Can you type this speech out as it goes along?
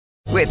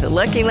With the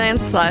Lucky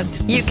Land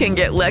Slots, you can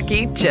get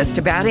lucky just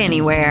about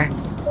anywhere.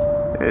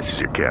 This is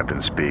your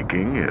captain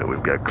speaking.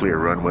 We've got clear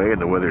runway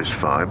and the weather's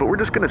fine, but we're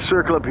just going to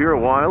circle up here a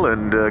while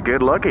and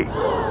get lucky.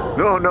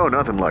 No,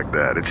 nothing like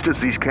that. It's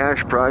just these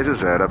cash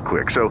prizes add up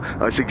quick. So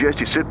I suggest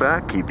you sit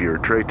back, keep your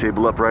tray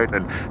table upright,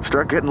 and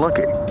start getting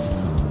lucky.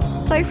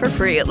 Play for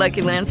free at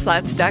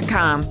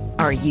LuckyLandSlots.com.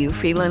 Are you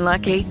feeling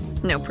lucky?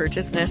 No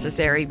purchase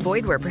necessary.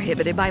 Void where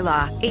prohibited by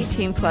law.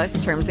 18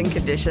 plus terms and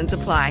conditions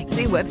apply.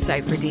 See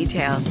website for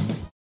details.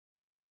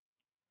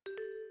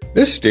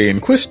 This day in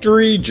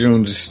history,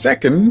 June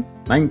 2nd,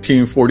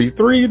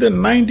 1943, the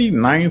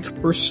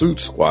 99th Pursuit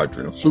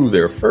Squadron flew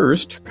their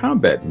first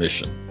combat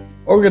mission.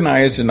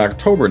 Organized in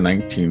October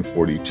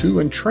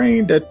 1942 and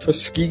trained at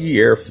Tuskegee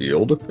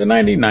Airfield, the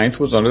 99th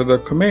was under the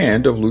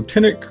command of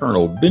Lieutenant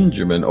Colonel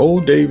Benjamin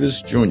O.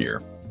 Davis, Jr.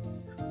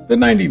 The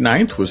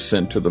 99th was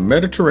sent to the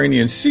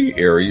Mediterranean Sea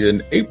area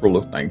in April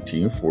of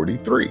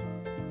 1943.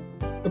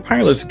 The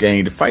pilots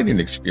gained fighting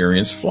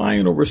experience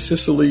flying over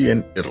Sicily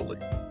and Italy.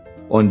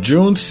 On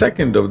June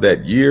 2nd of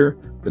that year,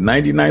 the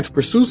 99th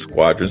Pursuit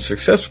Squadron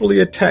successfully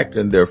attacked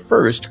in their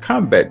first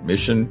combat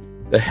mission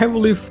the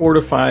heavily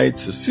fortified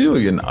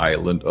Sicilian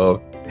island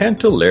of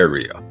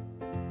Pantelleria.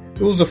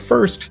 It was the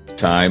first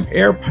time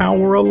air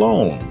power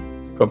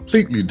alone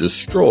completely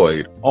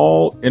destroyed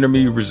all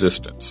enemy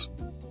resistance.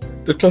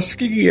 The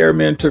Tuskegee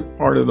Airmen took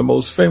part in the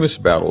most famous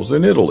battles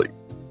in Italy.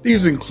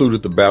 These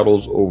included the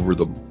battles over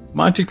the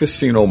Monte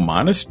Cassino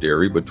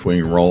Monastery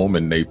between Rome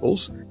and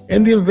Naples,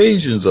 and the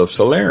invasions of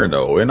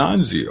Salerno and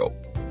Anzio.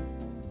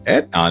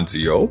 At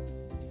Anzio,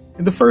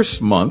 in the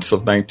first months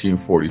of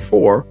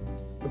 1944,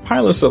 the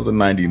pilots of the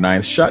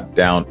 99th shot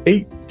down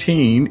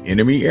 18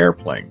 enemy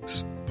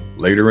airplanes.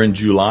 Later in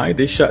July,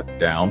 they shot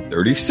down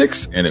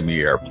 36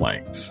 enemy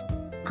airplanes.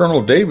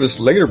 Colonel Davis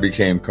later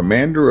became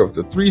commander of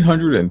the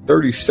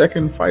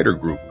 332nd Fighter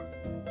Group.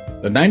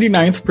 The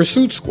 99th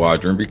Pursuit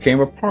Squadron became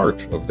a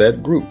part of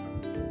that group.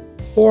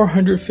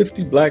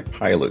 450 black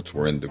pilots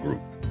were in the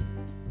group.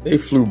 They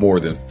flew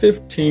more than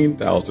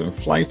 15,000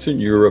 flights in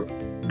Europe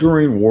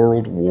during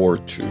World War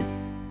II.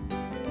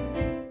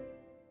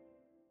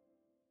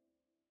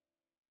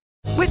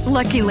 With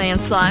Lucky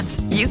Land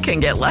Slots, you can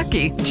get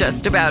lucky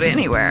just about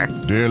anywhere.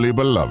 Dearly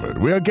beloved,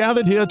 we are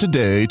gathered here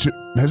today to...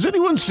 Has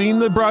anyone seen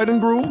the bride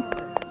and groom?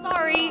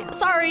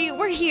 Sorry,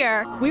 we're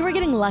here. We were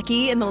getting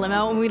lucky in the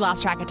limo and we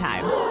lost track of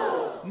time.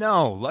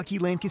 No, Lucky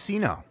Land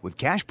Casino, with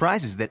cash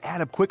prizes that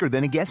add up quicker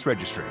than a guest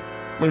registry.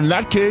 In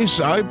that case,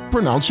 I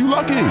pronounce you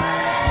lucky.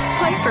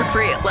 Play for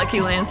free at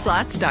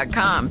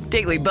LuckyLandSlots.com.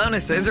 Daily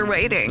bonuses are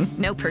waiting.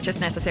 No purchase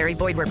necessary.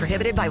 Void where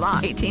prohibited by law.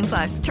 18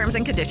 plus. Terms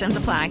and conditions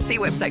apply. See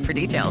website for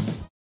details.